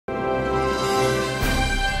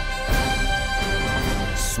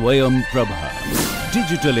Swayam Prabha.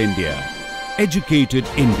 Digital India. Educated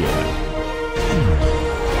India.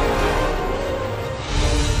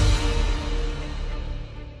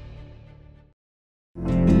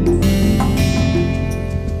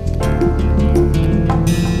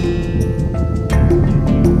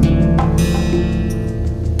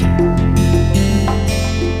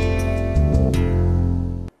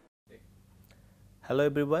 Hello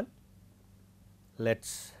everyone,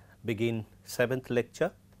 let's begin 7th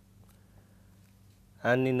lecture,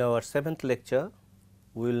 and in our 7th lecture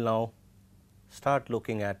we will now start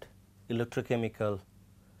looking at electrochemical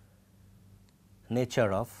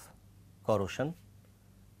nature of corrosion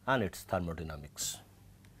and its thermodynamics.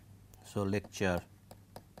 So, lecture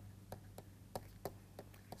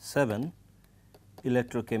 7,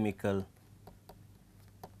 electrochemical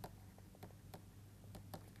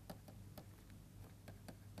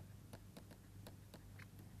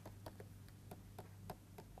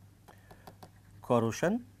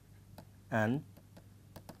corrosion and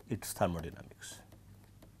its thermodynamics.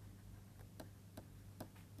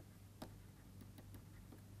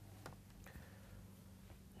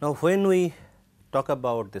 Now, when we talk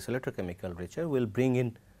about this electrochemical nature, we will bring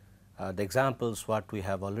in the examples what we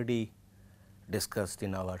have already discussed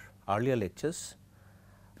in our earlier lectures.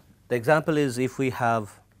 The example is if we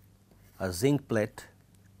have a zinc plate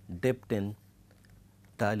dipped in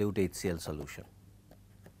dilute HCl solution,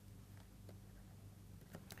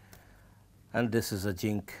 and this is a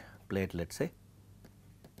zinc plate, let us say.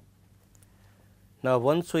 Now,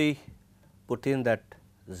 once we put in that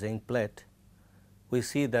zinc plate, we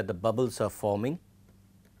see that the bubbles are forming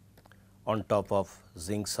on top of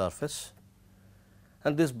zinc surface,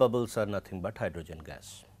 and these bubbles are nothing but hydrogen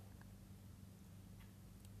gas.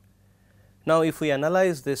 Now, if we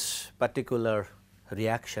analyze this particular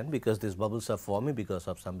reaction, because these bubbles are forming because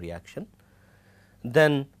of some reaction,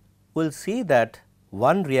 then we will see that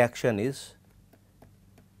one reaction is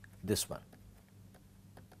this one.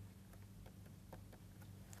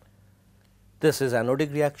 This is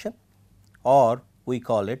anodic reaction, or we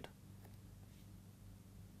call it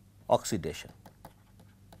oxidation.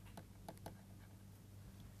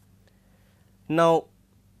 Now,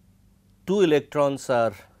 2 electrons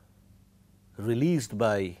are released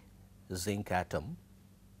by zinc atom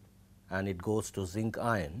and it goes to zinc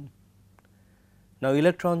ion. Now,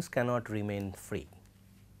 electrons cannot remain free,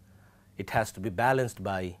 it has to be balanced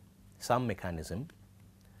by some mechanism,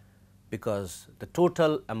 because the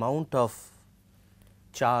total amount of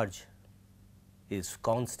charge is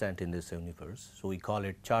constant in this universe. So, we call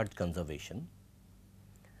it charge conservation.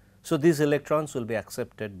 So, these electrons will be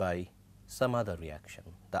accepted by some other reaction.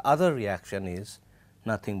 The other reaction is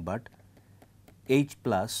nothing but H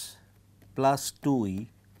plus 2E,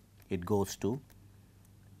 it goes to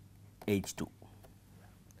H2.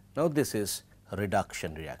 Now, this is a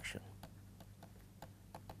reduction reaction,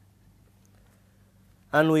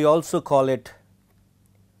 and we also call it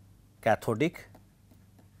cathodic,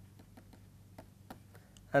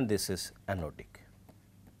 and this is anodic.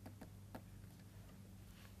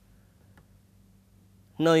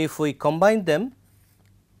 Now, if we combine them,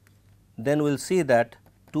 then we will see that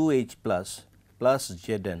 2H plus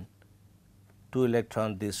Zn, 2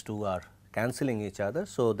 electron, these two are cancelling each other.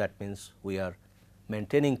 So, that means we are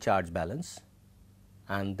maintaining charge balance,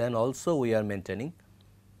 and then also we are maintaining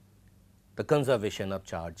the conservation of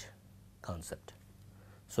charge concept.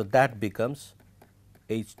 So, that becomes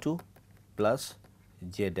H2 plus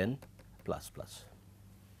Zn plus plus.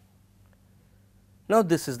 Now,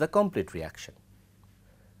 this is the complete reaction.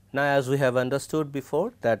 Now, as we have understood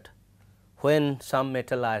before that when some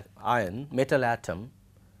metal atom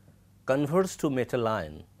converts to metal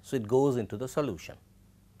ion, so it goes into the solution,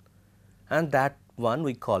 and that one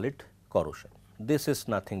we call it corrosion. This is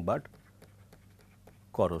nothing but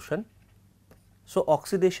corrosion. So,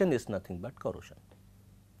 oxidation is nothing but corrosion.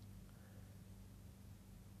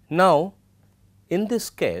 Now, in this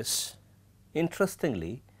case,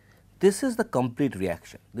 interestingly, this is the complete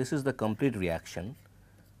reaction. This is the complete reaction,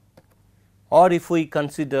 or if we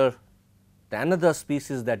consider the another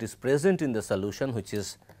species that is present in the solution, which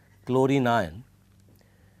is chlorine ion.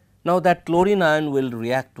 Now, that chlorine ion will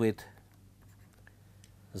react with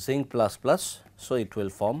zinc plus plus, so it will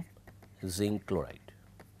form zinc chloride.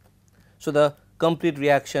 So, the complete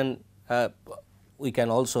reaction we can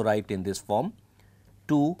also write in this form: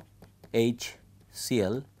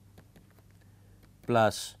 2HCl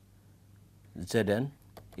plus Zn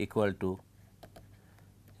equal to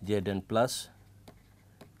Zn plus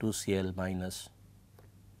 2Cl minus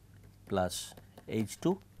plus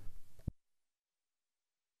H2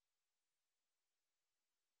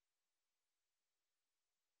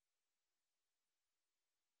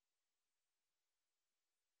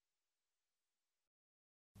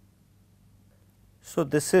 So,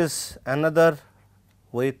 this is another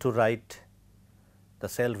way to write the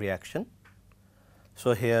cell reaction.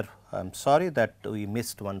 So, here I am sorry that we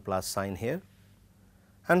missed one plus sign here,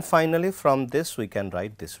 and finally, from this we can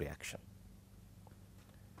write this reaction.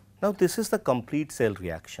 Now, this is the complete cell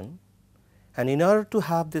reaction, and in order to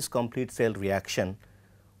have this complete cell reaction,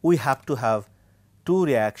 we have to have two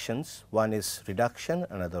reactions, one is reduction,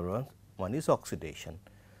 another one is oxidation.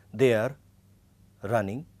 They are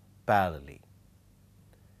running parallelly.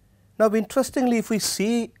 Now, interestingly, if we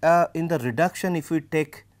see in the reduction, if we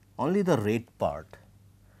take only the rate part,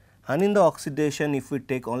 and in the oxidation, if we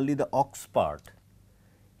take only the ox part,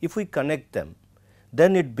 if we connect them,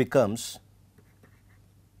 then it becomes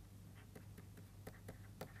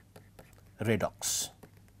redox.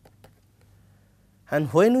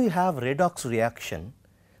 And when we have redox reaction,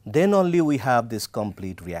 then only we have these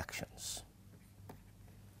complete reactions.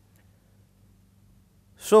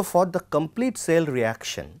 So, for the complete cell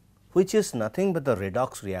reaction, which is nothing but the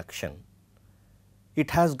redox reaction,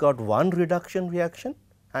 it has got one reduction reaction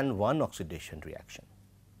and one oxidation reaction.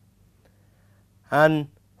 And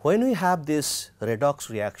when we have this redox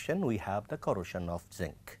reaction, we have the corrosion of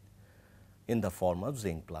zinc in the form of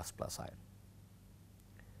zinc plus ion.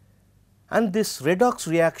 And this redox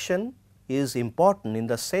reaction is important in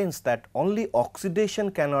the sense that only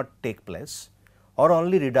oxidation cannot take place or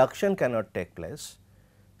only reduction cannot take place.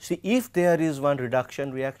 See, if there is one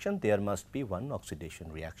reduction reaction, there must be one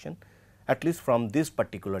oxidation reaction. At least from this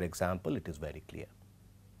particular example, it is very clear.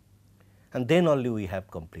 And then only we have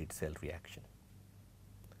complete cell reaction.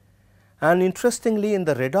 And interestingly, in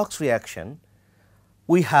the redox reaction,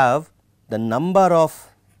 we have the number of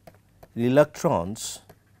electrons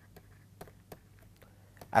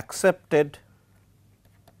accepted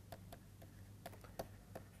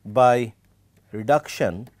by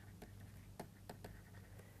reduction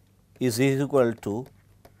is equal to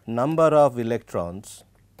number of electrons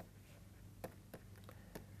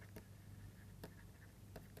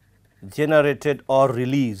generated or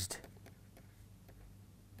released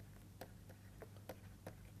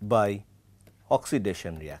by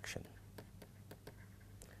oxidation reaction.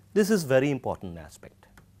 This is very important aspect,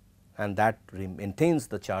 and that maintains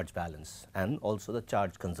the charge balance and also the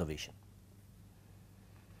charge conservation.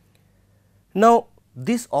 Now,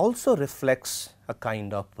 this also reflects a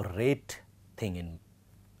kind of rate thing in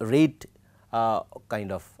rate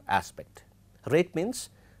kind of aspect. Rate means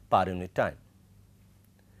per unit time.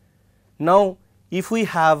 Now, if we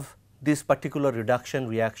have this particular reduction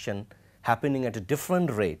reaction happening at a different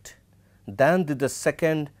rate than the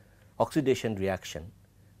second oxidation reaction,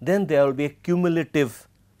 then there will be a cumulative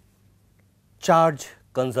charge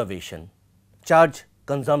conservation, charge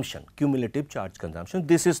consumption, cumulative charge consumption.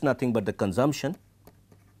 This is nothing but the consumption,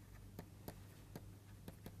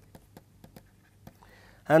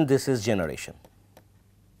 and this is generation.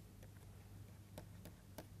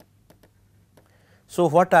 So,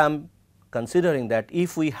 what I am considering that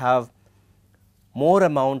if we have more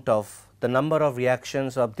amount of the number of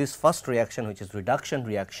reactions of this first reaction, which is reduction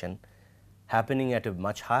reaction, happening at a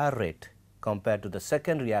much higher rate compared to the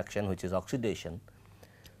second reaction, which is oxidation,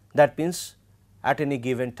 that means at any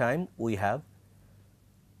given time we have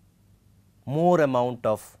more amount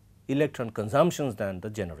of electron consumptions than the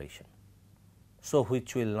generation. So,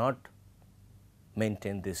 which will not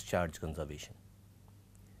maintain this charge conservation.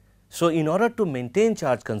 So, in order to maintain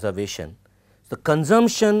charge conservation, the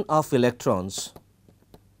consumption of electrons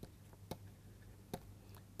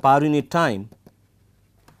per unit time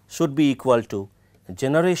should be equal to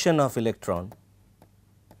generation of electron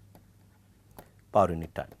per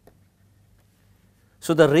unit time.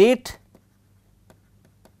 So, the rate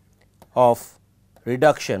of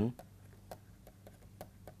reduction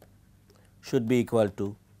should be equal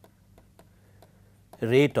to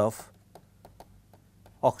rate of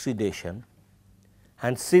oxidation,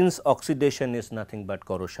 and since oxidation is nothing but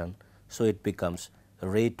corrosion, so it becomes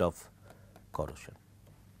rate of corrosion.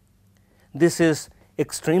 This is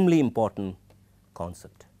extremely important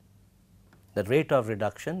concept. The rate of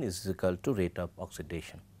reduction is equal to rate of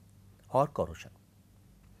oxidation or corrosion.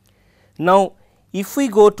 Now, if we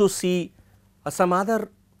go to see some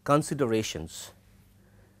other considerations,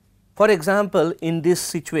 for example, in this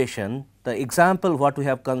situation, the example what we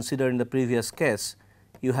have considered in the previous case,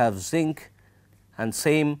 you have zinc and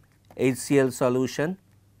same HCl solution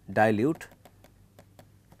dilute,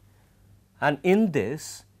 and in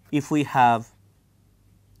this if we have,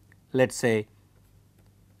 let us say,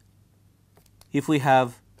 if we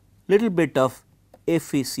have little bit of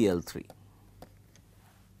FeCl3,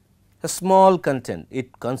 a small content, it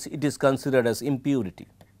is considered as impurity.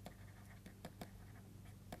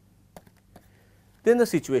 then the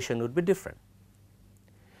situation would be different.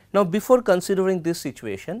 Now, before considering this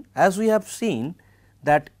situation, as we have seen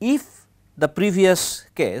that if the previous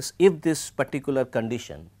case, if this particular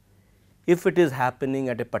condition, if it is happening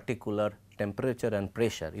at a particular temperature and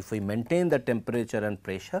pressure, if we maintain the temperature and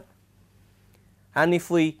pressure and if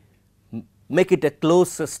we make it a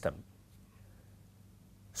closed system,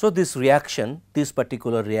 so this reaction, this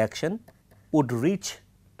particular reaction would reach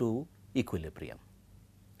to equilibrium.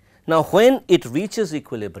 Now, when it reaches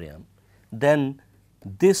equilibrium, then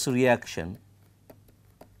this reaction,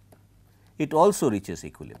 it also reaches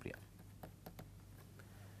equilibrium.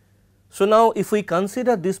 So, now if we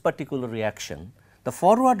consider this particular reaction, the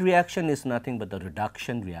forward reaction is nothing but the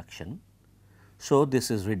reduction reaction. So,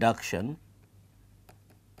 this is reduction.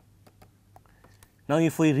 Now,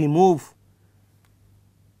 if we remove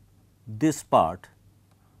this part,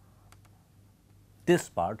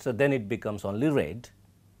 so then it becomes only red,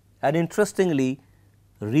 and interestingly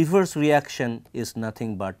reverse reaction is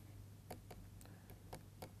nothing but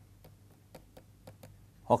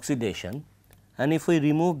oxidation, and if we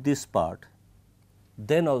remove this part,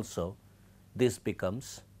 then also this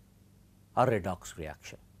becomes a redox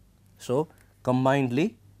reaction. So,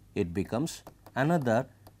 combinedly it becomes another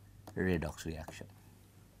redox reaction.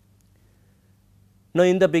 Now,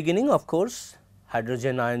 in the beginning, of course,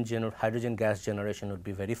 hydrogen gas generation would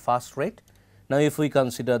be very fast rate. Now, if we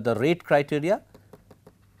consider the rate criteria,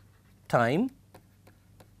 time,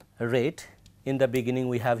 rate, in the beginning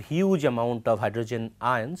we have huge amount of hydrogen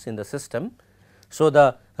ions in the system. So,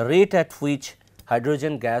 the rate at which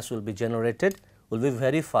hydrogen gas will be generated will be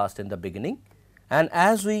very fast in the beginning, and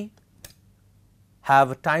as we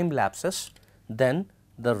have time lapses, then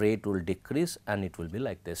the rate will decrease and it will be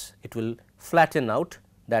like this. It will flatten out,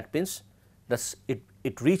 that means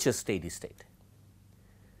it reaches steady state.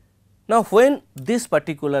 Now, when this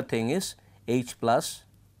particular thing is H plus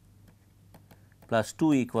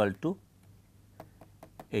 2 equal to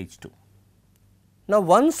H 2. Now,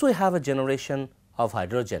 once we have a generation of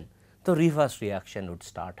hydrogen, the reverse reaction would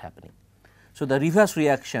start happening. So, the reverse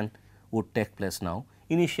reaction would take place now.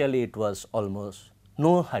 Initially, it was almost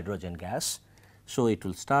no hydrogen gas. So, it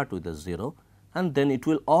will start with a 0 and then it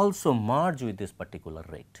will also merge with this particular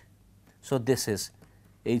rate. So, this is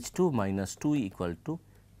H 2 minus 2 equal to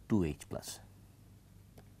 2 H plus.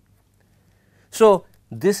 So,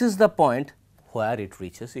 this is the point where it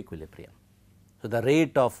reaches equilibrium. So, the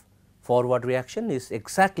rate of forward reaction is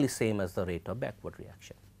exactly same as the rate of backward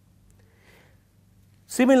reaction.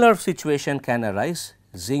 Similar situation can arise,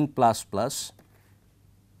 zinc plus,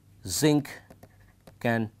 zinc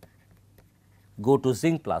can go to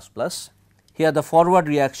zinc plus. Here the forward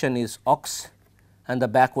reaction is ox and the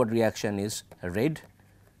backward reaction is red,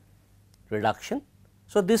 reduction.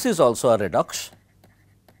 So, this is also a redox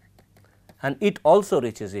and it also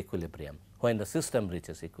reaches equilibrium when the system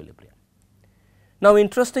reaches equilibrium. Now,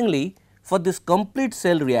 interestingly, for this complete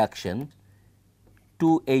cell reaction,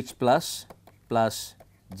 2 H plus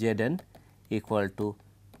Zn equal to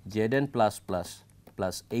Zn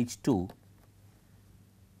plus H 2,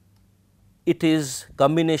 it is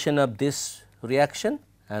combination of this reaction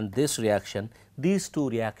and this reaction. These two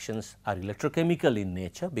reactions are electrochemical in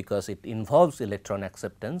nature because it involves electron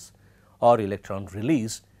acceptance or electron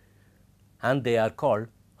release, and they are called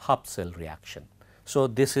half cell reaction. So,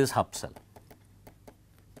 this is half cell.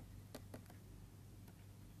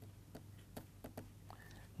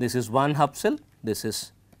 This is one half cell, this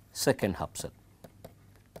is second half cell.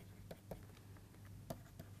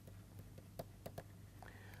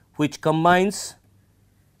 Which combines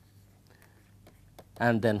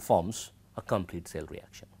and then forms a complete cell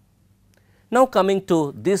reaction. Now, coming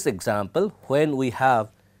to this example, when we have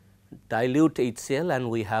dilute HCl and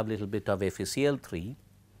we have little bit of FeCl3,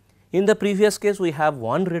 in the previous case we have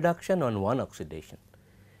one reduction and one oxidation.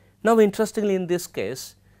 Now, interestingly, in this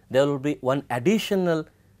case there will be one additional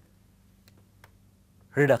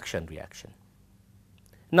reduction reaction.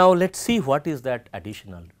 Now, let us see what is that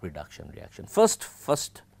additional reduction reaction.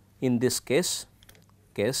 First in this case,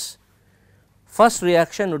 first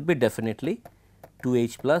reaction would be definitely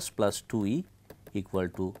 2H plus 2E equal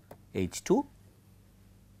to H 2.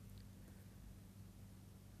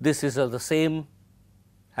 This is the same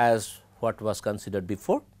as what was considered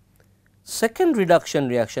before. Second reduction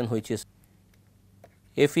reaction, which is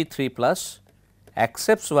Fe3 plus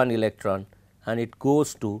accepts one electron and it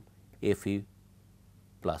goes to Fe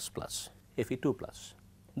plus, Fe2 plus.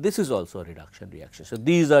 This is also a reduction reaction. So,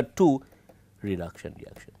 these are two reduction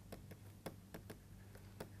reactions.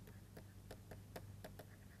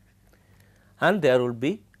 And there will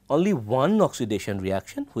be only one oxidation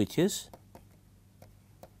reaction, which is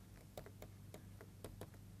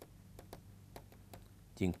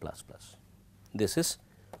zinc plus plus. This is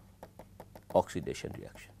oxidation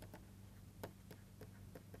reaction.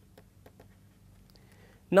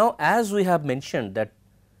 Now, as we have mentioned that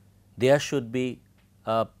there should be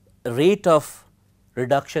a rate of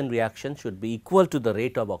reduction reaction should be equal to the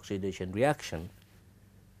rate of oxidation reaction.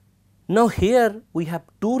 Now, here we have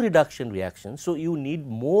two reduction reactions. So, you need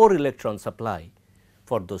more electron supply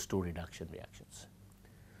for those two reduction reactions.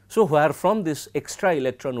 So, where from this extra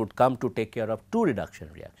electron would come to take care of two reduction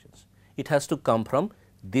reactions? It has to come from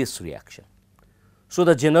this reaction. So,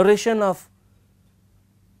 the generation of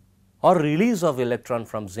or release of electron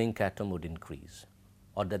from zinc atom would increase,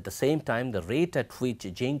 or at the same time the rate at which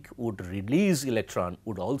zinc would release electron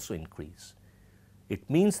would also increase. It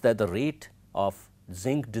means that the rate of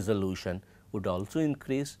zinc dissolution would also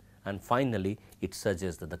increase, and finally, it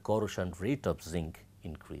suggests that the corrosion rate of zinc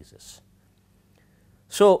increases.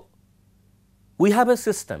 So, we have a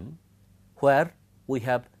system where we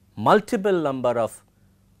have multiple number of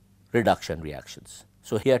reduction reactions.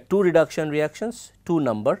 So, here two reduction reactions, two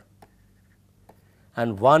number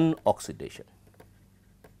and one oxidation,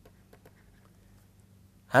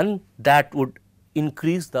 and that would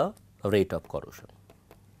increase the rate of corrosion.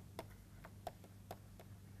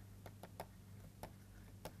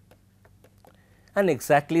 And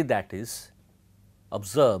exactly that is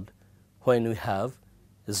observed when we have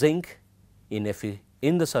zinc in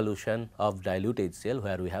the solution of dilute HCl,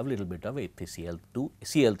 where we have little bit of FeCl2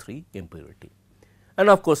 Cl3 impurity. And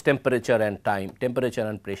of course, temperature and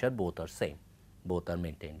pressure both are same, both are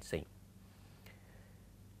maintained same.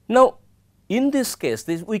 Now, in this case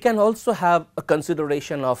we can also have a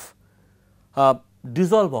consideration of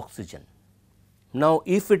dissolved oxygen. Now,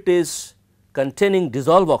 if it is containing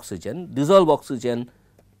dissolved oxygen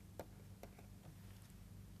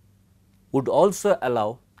would also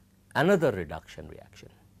allow another reduction reaction.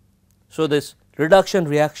 So, this reduction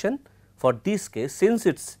reaction for this case, since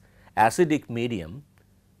it is acidic medium,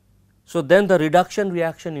 so then the reduction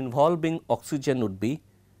reaction involving oxygen would be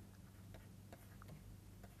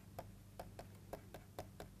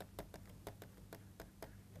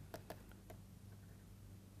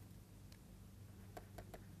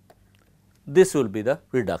this will be the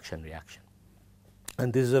reduction reaction,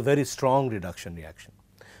 and this is a very strong reduction reaction.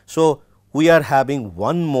 So, we are having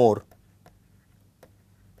one more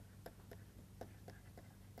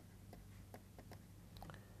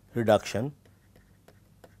reduction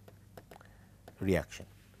reaction.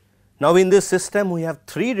 Now, in this system we have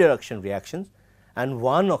three reduction reactions and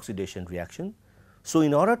one oxidation reaction. So,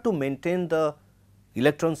 in order to maintain the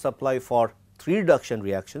electron supply for three reduction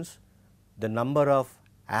reactions, the number of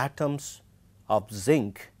atoms of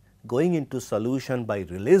zinc going into solution by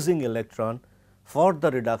releasing electron for the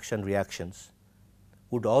reduction reactions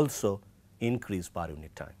would also increase per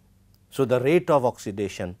unit time. So, the rate of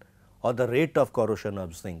oxidation or the rate of corrosion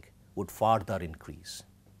of zinc would further increase.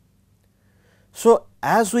 So,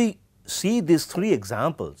 as we see these three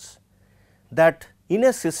examples, that in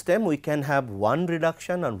a system we can have one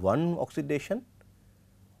reduction and one oxidation,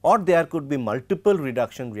 or there could be multiple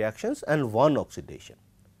reduction reactions and one oxidation,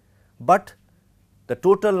 but the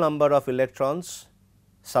total number of electrons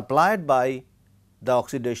supplied by the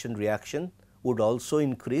oxidation reaction would also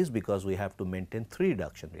increase, because we have to maintain three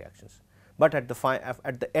reduction reactions. But at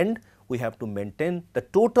the end we have to maintain the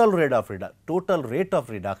total rate of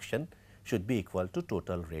reduction should be equal to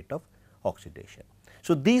total rate of oxidation.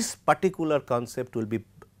 So, this particular concept will be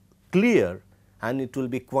clear and it will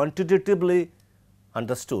be quantitatively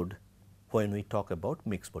understood when we talk about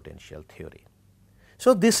mixed potential theory.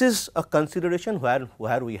 So, this is a consideration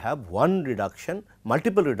where we have one reduction,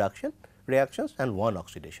 multiple reduction reactions and one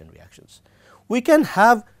oxidation reactions. We can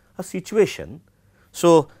have a situation.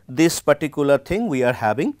 So, this particular thing we are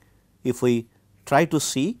having, if we try to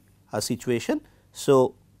see a situation.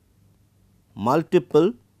 So,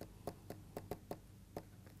 multiple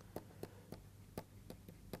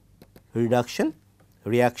reduction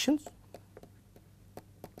reactions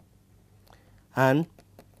and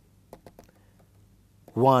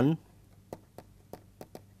one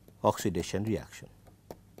oxidation reaction.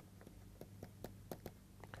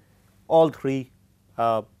 All three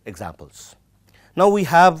examples. Now, we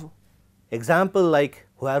have example like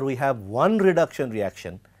where we have one reduction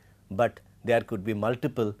reaction, but there could be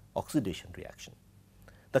multiple oxidation reaction.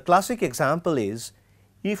 The classic example is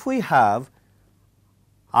if we have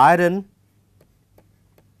iron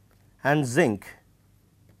and zinc,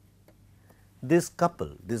 this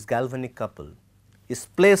couple, this galvanic couple is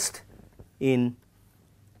placed in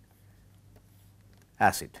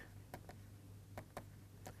acid,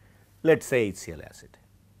 let us say HCl acid.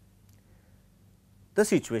 The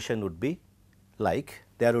situation would be like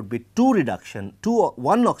there would be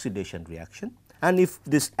one oxidation reaction, and if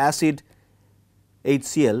this acid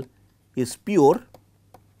HCl is pure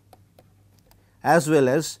as well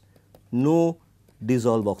as no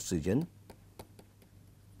dissolved oxygen.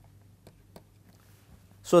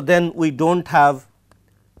 So, then we do not have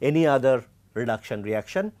any other reduction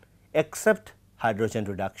reaction except hydrogen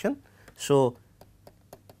reduction. So,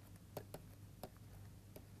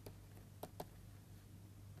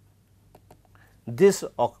 this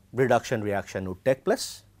reduction reaction would take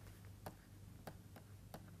place,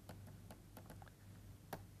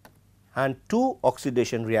 and two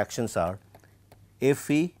oxidation reactions are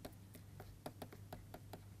Fe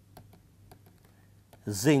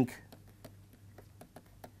zinc,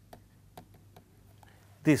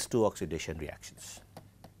 these two oxidation reactions.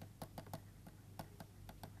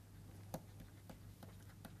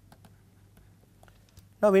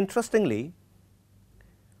 Now, interestingly,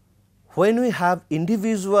 when we have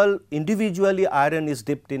individually iron is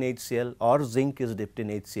dipped in HCl or zinc is dipped in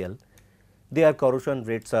HCl, their corrosion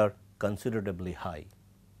rates are considerably high.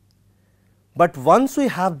 But once we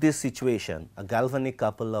have this situation, a galvanic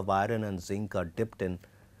couple of iron and zinc are dipped in,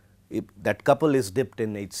 if that couple is dipped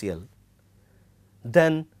in HCl,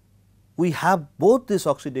 then we have both these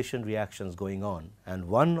oxidation reactions going on and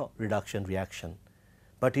one reduction reaction.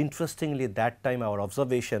 But interestingly, that time our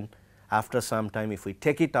observation, after some time, if we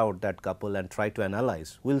take it out that couple and try to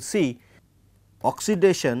analyze, we will see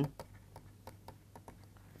oxidation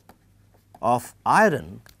of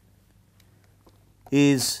iron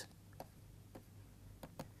is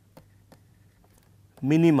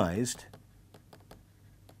minimized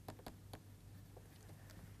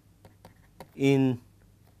in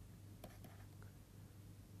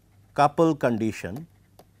couple condition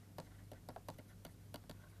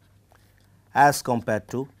as compared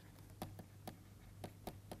to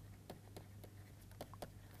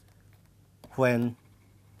when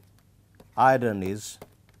iron is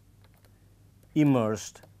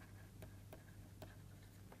immersed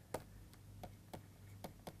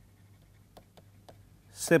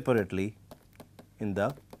separately in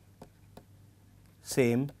the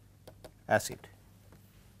same acid.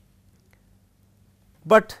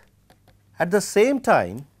 But at the same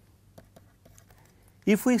time,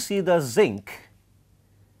 if we see the zinc,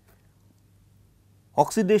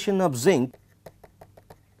 oxidation of zinc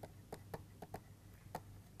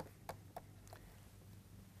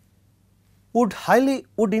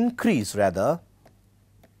would increase rather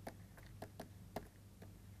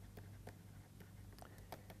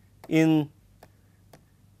in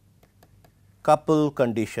couple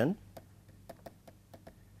condition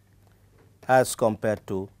as compared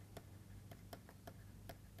to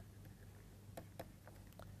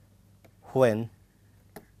when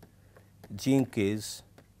zinc is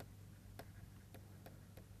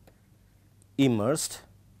immersed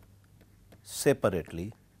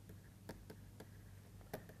separately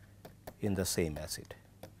in the same acid.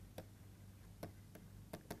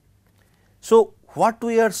 So, what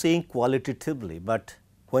we are saying qualitatively, but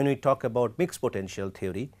when we talk about mixed potential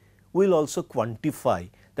theory, we will also quantify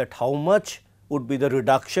that how much would be the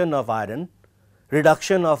reduction of iron,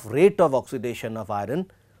 reduction of rate of oxidation of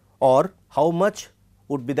iron, or how much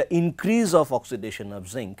would be the increase of oxidation of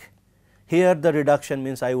zinc. Here the reduction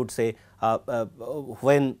means, I would say how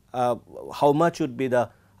much would be the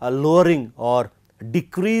lowering or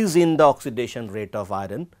decrease in the oxidation rate of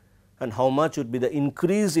iron, and how much would be the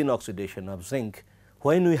increase in oxidation of zinc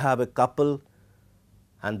when we have a couple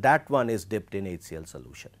and that one is dipped in HCl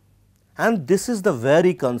solution. And this is the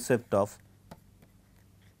very concept of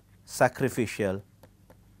sacrificial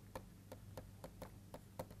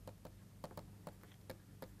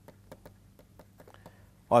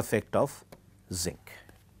effect of zinc.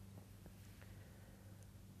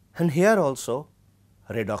 And here also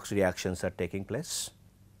redox reactions are taking place.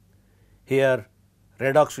 Here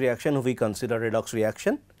redox reaction, we consider redox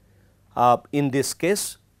reaction. In this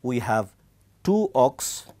case, we have 2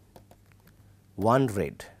 ox, 1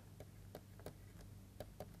 red.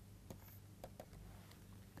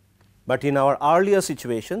 But in our earlier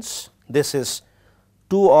situations, this is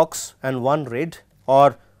 2 ox and 1 red,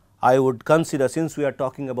 or I would consider, since we are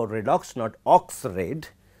talking about redox, not ox red.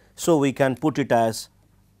 So, we can put it as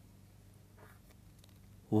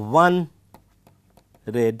 1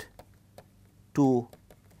 red, 2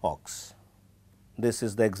 ox. This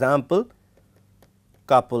is the example,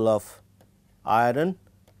 couple of iron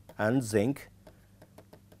and zinc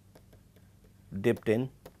dipped in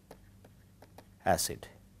acid.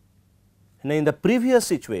 Now, in the previous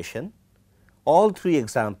situation, all 3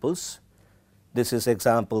 examples, this is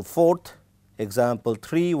example 4th, example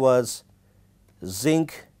 3 was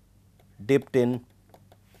zinc dipped in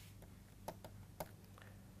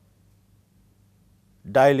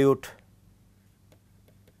dilute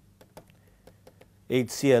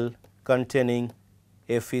HCl containing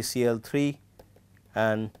FeCl3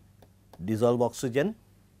 and dissolved oxygen,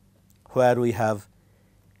 where we have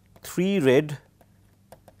 3 red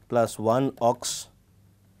plus 1 ox,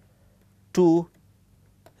 2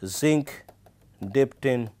 zinc dipped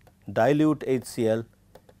in dilute HCl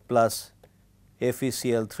plus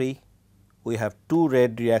FeCl3. We have 2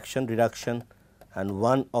 red reduction and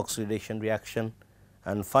 1 oxidation reaction,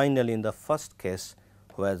 and finally, in the first case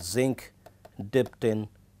where zinc dipped in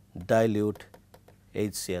dilute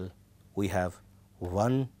HCl, we have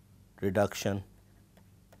 1 reduction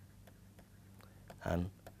and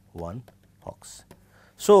 1 ox.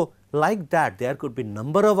 So, like that there could be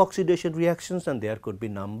number of oxidation reactions and there could be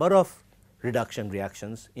number of reduction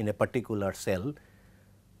reactions in a particular cell,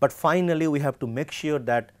 but finally, we have to make sure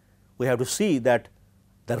that we have to see that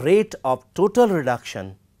the rate of total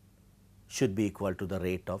reduction should be equal to the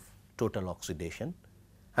rate of total oxidation,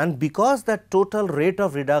 and because that total rate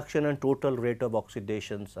of reduction and total rate of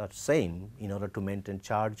oxidations are same in order to maintain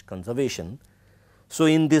charge conservation. So,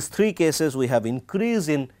 in these 3 cases we have increase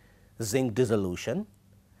in zinc dissolution.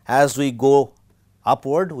 As we go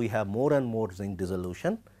upward we have more and more zinc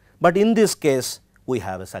dissolution, but in this case we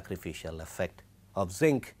have a sacrificial effect of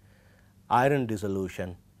zinc. Iron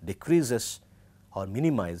dissolution decreases or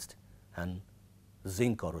minimized and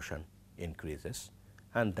zinc corrosion increases,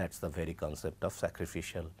 and that is the very concept of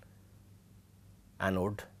sacrificial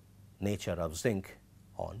anode nature of zinc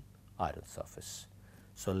on iron surface.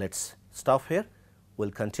 So, let us stop here. We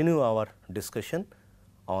will continue our discussion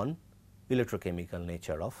on electrochemical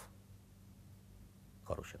nature of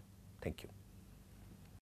corrosion. Thank you.